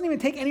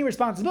take any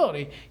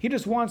responsibility. He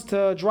just wants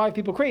to drive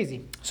people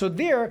crazy. So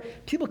there,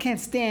 people can't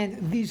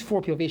stand these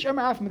four people.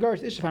 Someone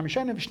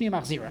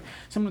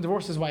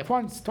divorces his wife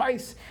once,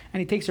 twice, and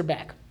he takes her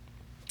back.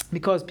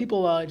 Because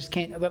people just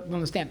can't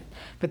understand it.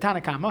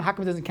 V'tanakama, how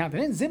come it doesn't count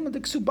it in? Zim the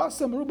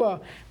ksubasa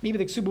meruba. Maybe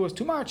the ksuba was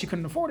too much, he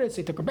couldn't afford it, so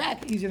he took her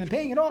back, easier than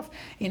paying it off.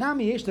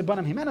 Inami yesh the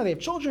banam himena, they have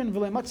children,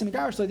 v'le matzim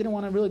megarish, so they didn't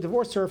want to really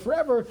divorce her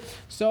forever,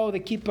 so they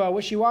keep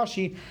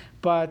wishy-washy,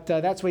 but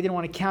that's why they didn't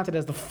want to count it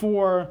as the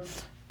four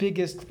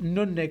biggest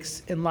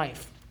nudniks in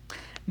life.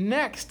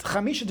 Next,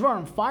 Chamisha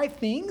Dvarim, 5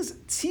 things.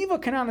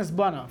 Tziva Canaan is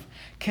banav.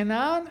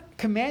 Canaan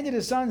commanded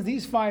his sons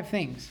these 5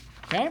 things.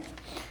 Okay?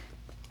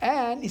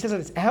 And he says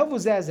like this: Ehavu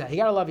zezeh, you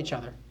gotta love each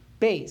other.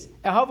 Beis,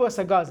 ehavu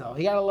asagazel,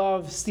 you gotta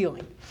love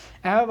stealing.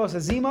 Ehavu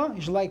asazima,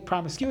 you should like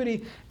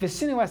promiscuity.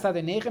 V'sinu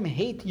asadenechem,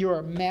 hate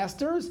your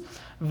masters.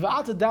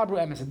 V'al tadabru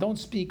emes, don't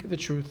speak the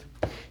truth.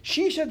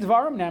 Shisha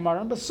dvarim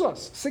nemarim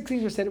basus. 6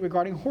 things were said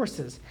regarding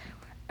horses.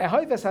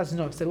 Ehoives has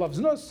znus, they love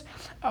znus.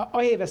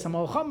 Oheves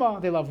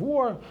hamolchama, they love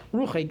war.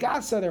 Ruchei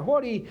gasa, they're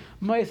haughty.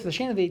 Mois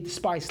l'shena, they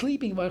despise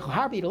sleeping. V'echel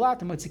harbi, eat a lot.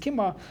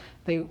 Moitzikima,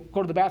 they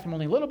go to the bathroom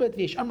only a little bit.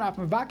 V'yesh amraf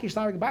mevakish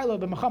larig bailo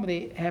b'machama,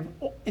 they have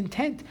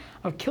intent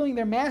of killing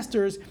their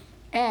masters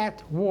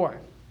at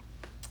war.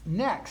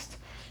 Next,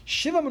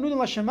 Shiva Menudin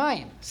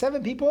Lashamayim.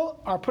 7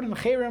 people are put in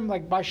Cherem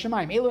like by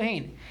Shemaim.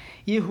 Elohein.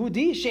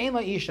 Yehudi Shein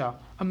La'isha.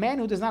 A man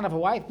who does not have a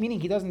wife, meaning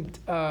he doesn't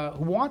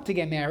want to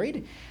get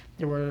married.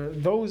 There were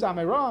those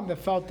Amiram that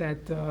felt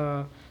that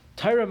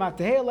Torah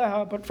matehei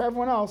leha, but for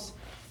everyone else,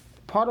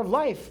 part of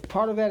life,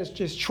 part of that is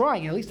just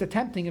trying, at least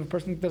attempting. If a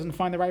person doesn't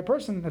find the right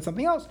person, that's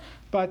something else.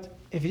 But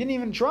if you didn't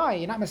even try,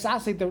 you're not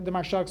mesasek, the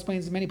Maharsha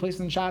explains in many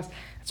places in Shas,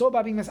 it's all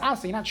about being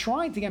mesasek. You're not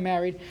trying to get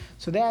married,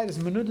 so that is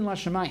menudin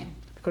lashamayim,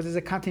 because there's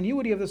a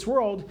continuity of this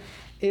world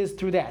is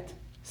through that.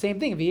 Same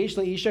thing,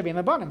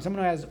 someone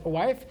who has a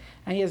wife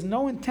and he has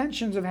no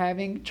intentions of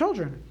having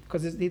children,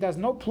 because he has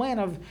no plan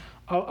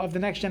of the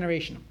next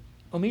generation.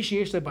 Someone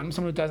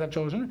who does have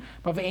children,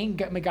 but that's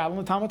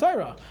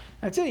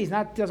it. He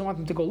doesn't want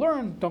them to go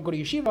learn. Don't go to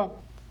yeshiva.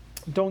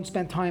 Don't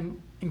spend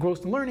time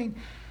engrossed in learning.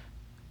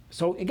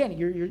 So again,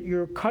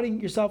 you're cutting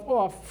yourself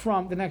off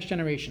from the next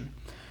generation.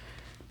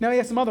 Now he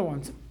has some other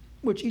ones,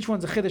 which each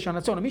one's a chiddush on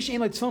its own.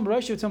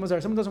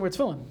 Someone doesn't wear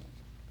tefillin.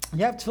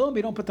 You have tefillin, but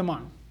you don't put them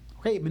on.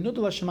 Okay,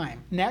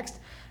 next,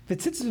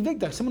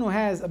 someone who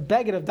has a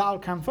baguette of dal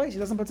kanfais, he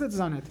doesn't put tzitzis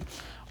on it.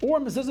 Or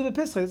mezuzah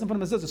b'pischa, he doesn't put a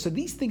mezuzah. So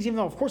these things, even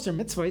though of course they're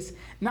mitzvahs,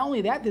 not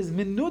only that, there's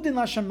menudin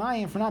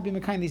lashamayim for not being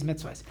mekayim these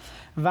mitzvahs.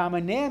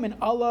 V'amaneh min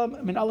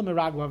alam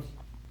meraglav.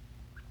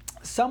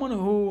 Someone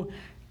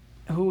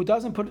who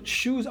doesn't put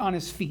shoes on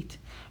his feet.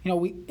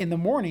 We in the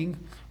morning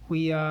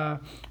we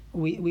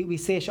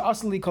say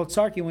she'asli kol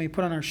tzarki when we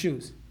put on our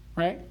shoes,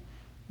 right?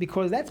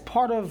 Because that's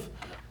part of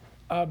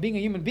being a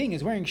human being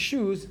is wearing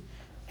shoes.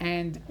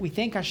 And we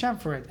thank Hashem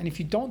for it. And if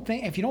you don't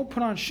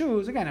put on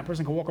shoes, again, a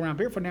person can walk around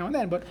barefoot now and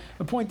then, but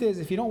the point is,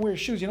 if you don't wear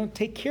shoes, you don't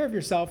take care of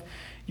yourself,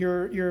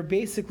 you're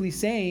basically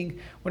saying,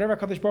 whatever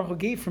HaKadosh Baruch Hu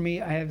gave for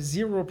me, I have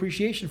zero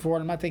appreciation for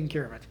it, I'm not taking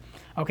care of it.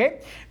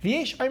 Okay?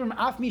 There's a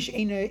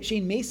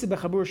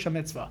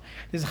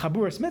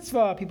chaburas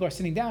mitzvah, people are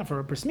sitting down for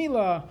a bris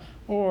milah,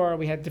 or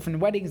we had different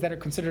weddings that are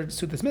considered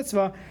sudas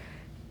mitzvah,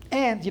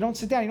 and you don't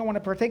sit down, you don't want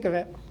to partake of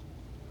it,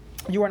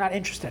 you are not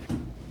interested.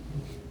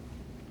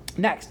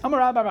 Next, 3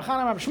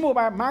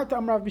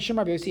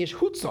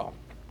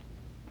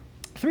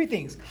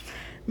 things.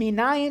 How do you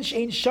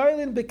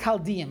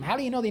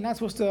know that you're not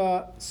supposed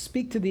to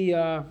speak to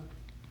the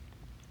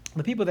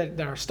people that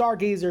are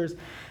stargazers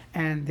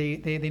and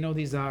they know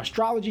these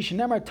astrology?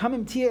 A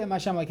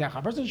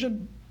person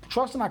should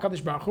trust in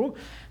HaKadosh Baruch Hu,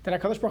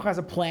 that HaKadosh Baruch Hu has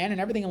a plan and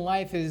everything in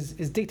life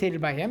is dictated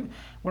by him.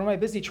 What am I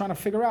busy trying to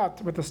figure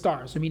out with the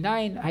stars?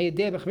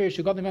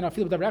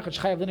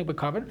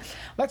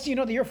 Let's say you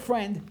know that your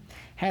friend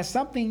has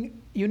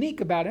something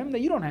unique about him that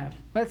you don't have.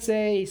 Let's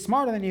say he's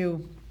smarter than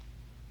you,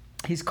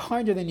 he's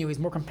kinder than you, he's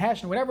more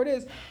compassionate, whatever it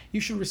is, you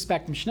should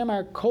respect him. So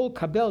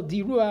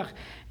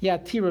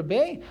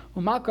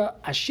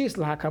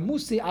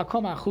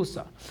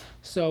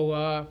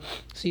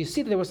you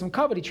see that there was some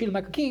kavod, he treated him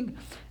like a king,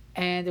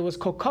 and it was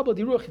called kabel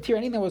diruach yatir,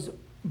 anything that was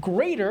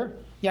greater,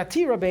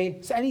 yatir be,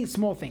 so any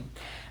small thing.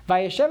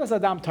 Vayeshev as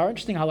adam tar,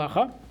 interesting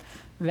halacha,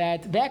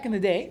 that back in the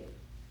day,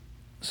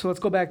 so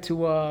let's go back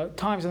to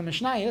times of the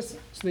Mishnayos,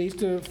 so they used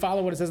to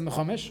follow what it says in the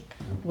Chumash.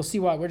 We'll see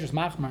why, we're just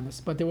machmar on this,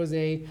 but there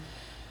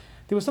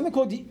there was something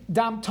called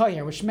dam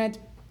tayar, which meant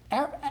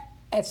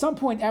at some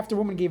point after a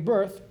woman gave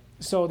birth,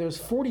 so there's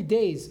 40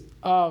 days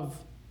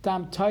of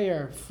dam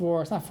tayar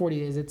for, it's not 40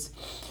 days,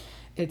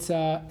 it's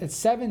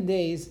 7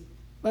 days.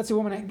 Let's say a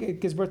woman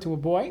gives birth to a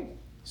boy,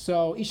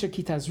 so isha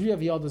ki tazriya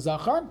v'yalda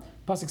zachar,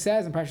 pasuk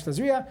says in Parashat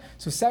Tazriya,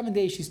 so 7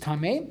 days she's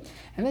tameh,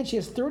 and then she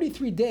has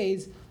 33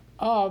 days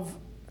of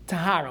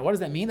tahara. What does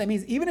that mean? That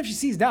means even if she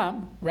sees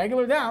dam,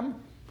 regular dam,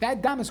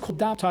 that dam is called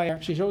dam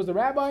tayar. She shows the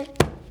rabbi,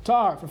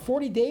 tahar. For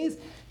 40 days,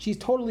 she's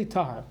totally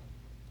tahar.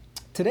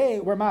 Today,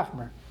 we're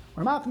machmer.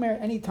 We're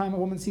machmer, anytime a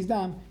woman sees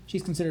dam,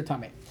 she's considered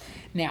tameh.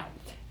 Now,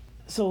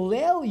 so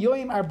leil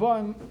yoim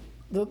arbaim,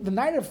 the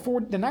night of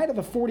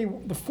the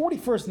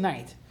 41st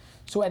night.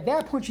 So at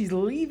that point, she's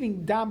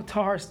leaving dam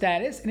tahar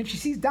status, and if she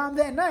sees dam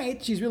that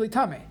night, she's really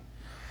tameh.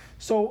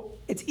 So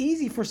it's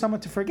easy for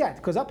someone to forget,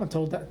 because up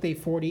until day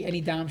 40,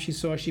 any dam she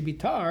saw, she'd be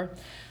tahar.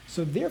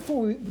 So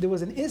therefore, there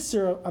was an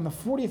isser on the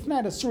 40th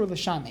night, a surah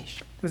l'shamesh.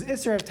 There was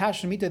isser of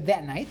tashamita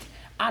that night.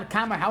 Ad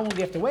kama, how long do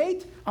you have to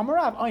wait?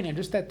 Amarav, oina,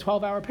 just that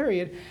 12-hour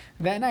period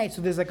that night.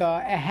 So there's like a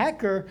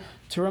hacker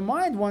to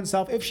remind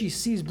oneself, if she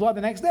sees blood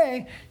the next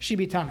day, she'd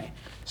be tameh.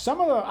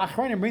 Some of the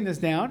achronim bring this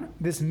down,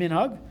 this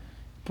minhag,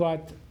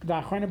 but the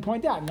achronim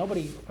point out,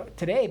 nobody,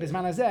 today,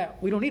 bisman hazeh,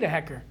 we don't need a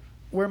hacker.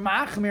 We're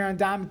machmir on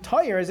dam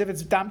toyer as if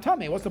it's dam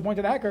tameh. What's the point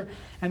of the hacker?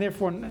 And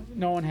therefore,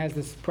 no one has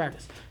this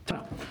practice.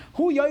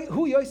 Who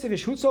Yosef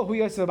Ishutzo? Who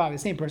Yosef Abav? The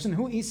same person.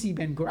 Who Isi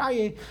ben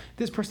Guraye?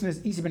 This person is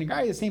Isi ben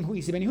Guraye. The same. Who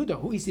Isi ben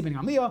Yehuda? Who Isi ben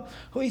Gamliel?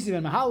 Who Isi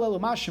ben Mahalel?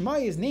 Umash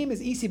Shemai. His name is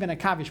Isi ben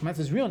Akavish. That's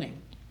his real name.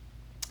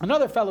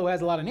 Another fellow who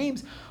has a lot of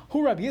names.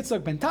 Who Rabbi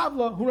Yitzchak ben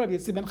Tavla? Who Rabbi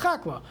Yitzchak ben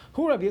Chakla?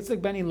 Who Rabbi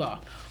Yitzchak ben Ilah?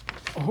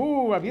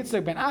 Who Rabbi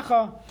Yitzchak ben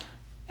Acha?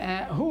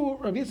 Who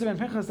Rabbi Yitzchak ben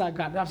Pinchas who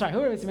Rabbi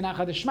Yitzchak ben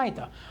Acha the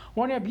Shmaita.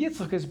 When Rabbi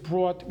Yitzchak is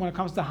brought, when it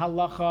comes to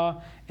halacha,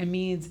 it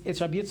means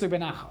it's Rabbi Yitzchak ben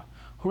Acha.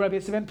 Who Rabbi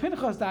Yitzchak ben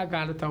Pinchas the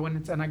Agadata. When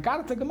it's an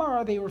Agadata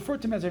Gemara, they refer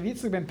to him as Rabbi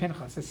Yitzchak ben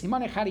Pinchas. So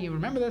Simanech, how do you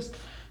remember this?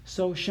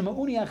 So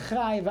Shemauni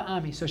Achai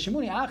va'ami. So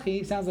Shemauni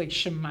Achi sounds like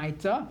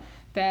Shemaita.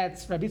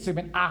 That's Rabbi Yitzchak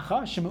ben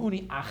Acha.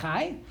 Shemauni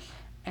Achai.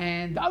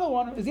 And the other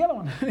one is the other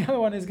one. The other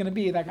one is going to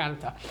be the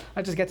Agadata.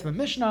 Let's just get to the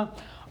Mishnah.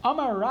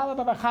 Amar Rala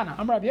Babachana.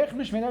 Amar Rabbi Yechon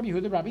Mishmei Rabbi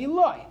Yehuda Rabbi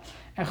Eloi.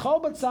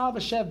 Echol batzal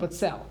v'shev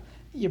batzel.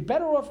 You're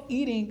better off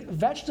eating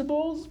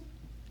vegetables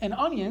and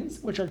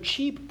onions, which are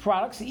cheap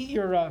products. Eat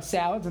your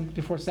salads, and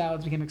before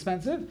salads became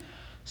expensive,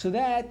 so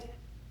that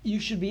you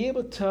should be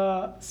able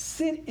to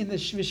sit in the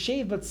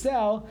v'shev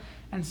batzel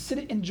and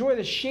enjoy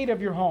the shade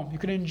of your home. You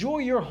can enjoy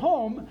your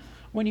home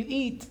when you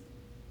eat,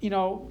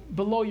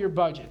 below your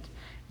budget.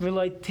 Don't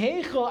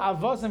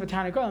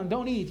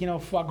eat,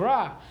 foie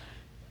gras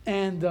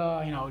and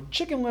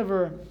chicken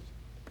liver.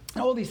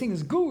 All these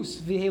things,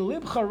 goose. You're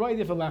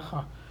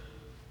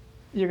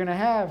gonna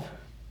have.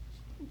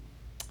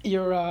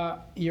 You're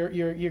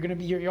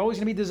always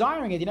gonna be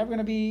desiring it. You're never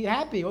gonna be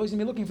happy. You're always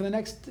gonna be looking for the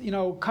next,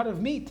 cut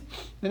of meat.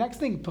 The next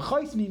thing.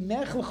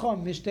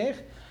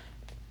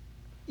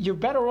 You're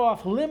better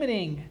off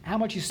limiting how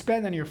much you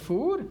spend on your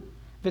food.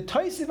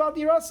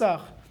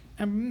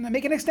 And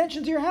make an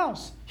extension to your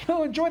house.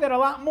 You'll enjoy that a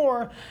lot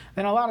more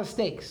than a lot of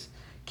steaks.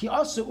 Ki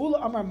asu ula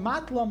amar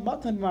matla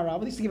matan marav.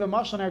 At least to give a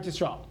mashal on Eretz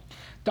Yisrael.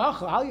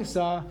 Dachal al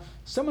yisa,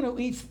 someone who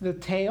eats the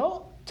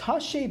tail,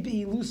 tashe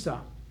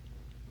bi'ilusa,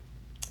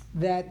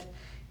 that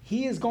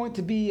he is going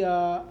to be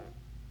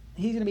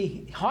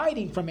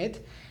hiding from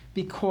it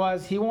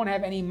because he won't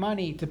have any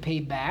money to pay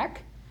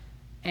back,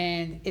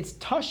 and it's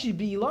tashe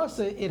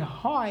bi'ilusa. It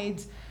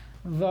hides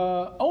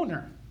the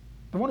owner,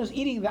 the one who's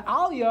eating the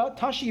aliyah.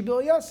 Tashe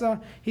bi'ilusa.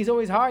 He's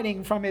always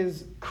hiding from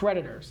his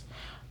creditors.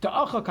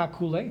 Someone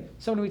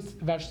who eats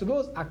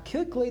vegetables,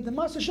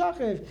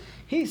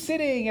 he's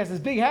sitting, he has this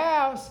big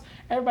house,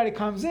 everybody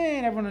comes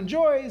in, everyone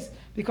enjoys,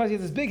 because he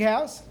has this big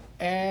house,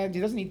 and he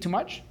doesn't eat too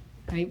much,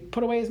 and he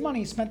put away his money,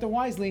 he spent it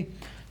wisely.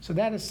 So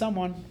that is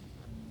someone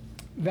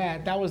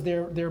that was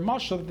their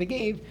mashal that they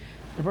gave.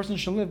 The person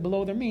should live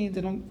below their means,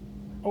 they don't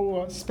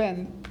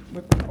spend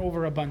with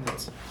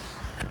overabundance.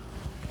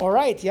 All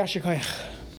right, Yashikoyach.